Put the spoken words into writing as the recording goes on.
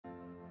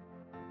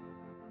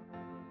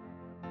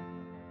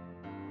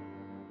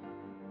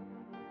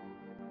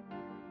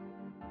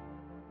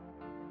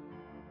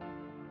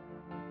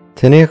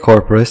Tinea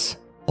corporis,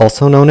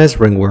 also known as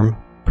ringworm,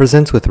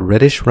 presents with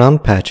reddish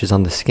round patches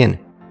on the skin.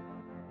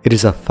 It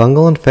is a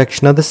fungal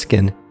infection of the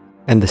skin,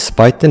 and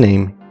despite the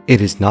name,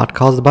 it is not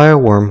caused by a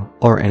worm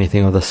or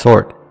anything of the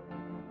sort.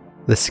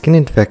 The skin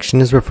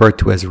infection is referred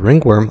to as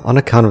ringworm on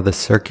account of the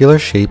circular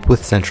shape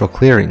with central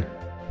clearing,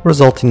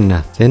 resulting in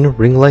a thin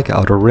ring-like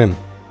outer rim.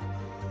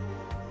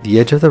 The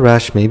edge of the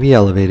rash may be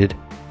elevated,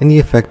 and the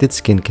affected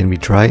skin can be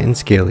dry and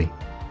scaly.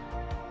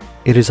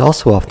 It is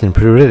also often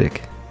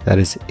pruritic, that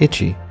is,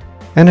 itchy,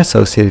 and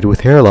associated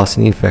with hair loss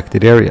in the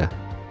affected area.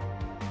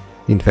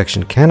 The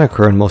infection can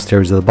occur in most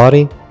areas of the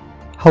body,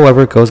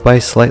 however it goes by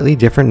a slightly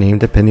different name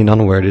depending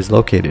on where it is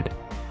located.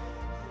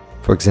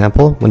 For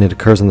example, when it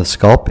occurs on the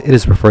scalp, it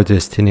is referred to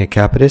as Tinea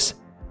capitis,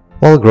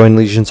 while groin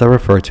lesions are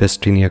referred to as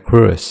Tinea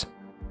cruris.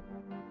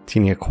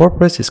 Tinea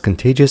corporis is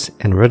contagious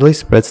and readily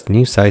spreads to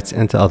new sites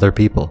and to other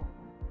people.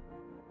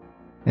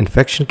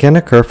 Infection can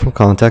occur from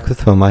contact with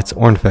fomites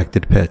or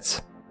infected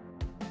pets.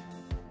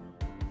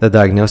 The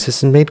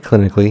diagnosis is made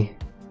clinically,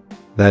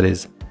 that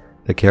is,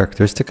 the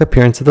characteristic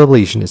appearance of the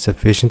lesion is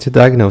sufficient to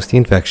diagnose the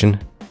infection.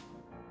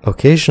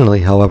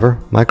 Occasionally, however,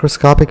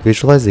 microscopic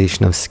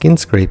visualization of skin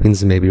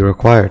scrapings may be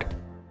required.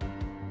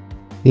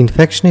 The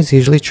infection is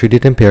usually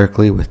treated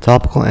empirically with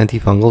topical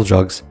antifungal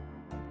drugs,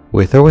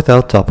 with or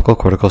without topical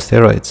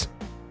corticosteroids.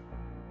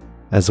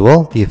 As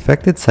well, the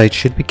affected site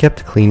should be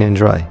kept clean and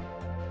dry.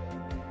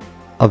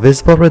 A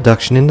visible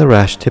reduction in the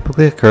rash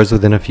typically occurs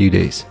within a few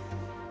days.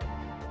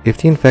 If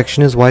the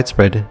infection is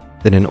widespread,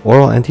 then an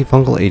oral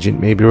antifungal agent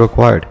may be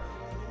required.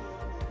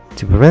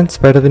 To prevent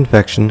spread of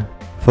infection,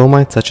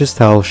 fomites such as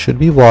towels should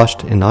be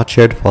washed and not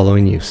shared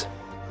following use.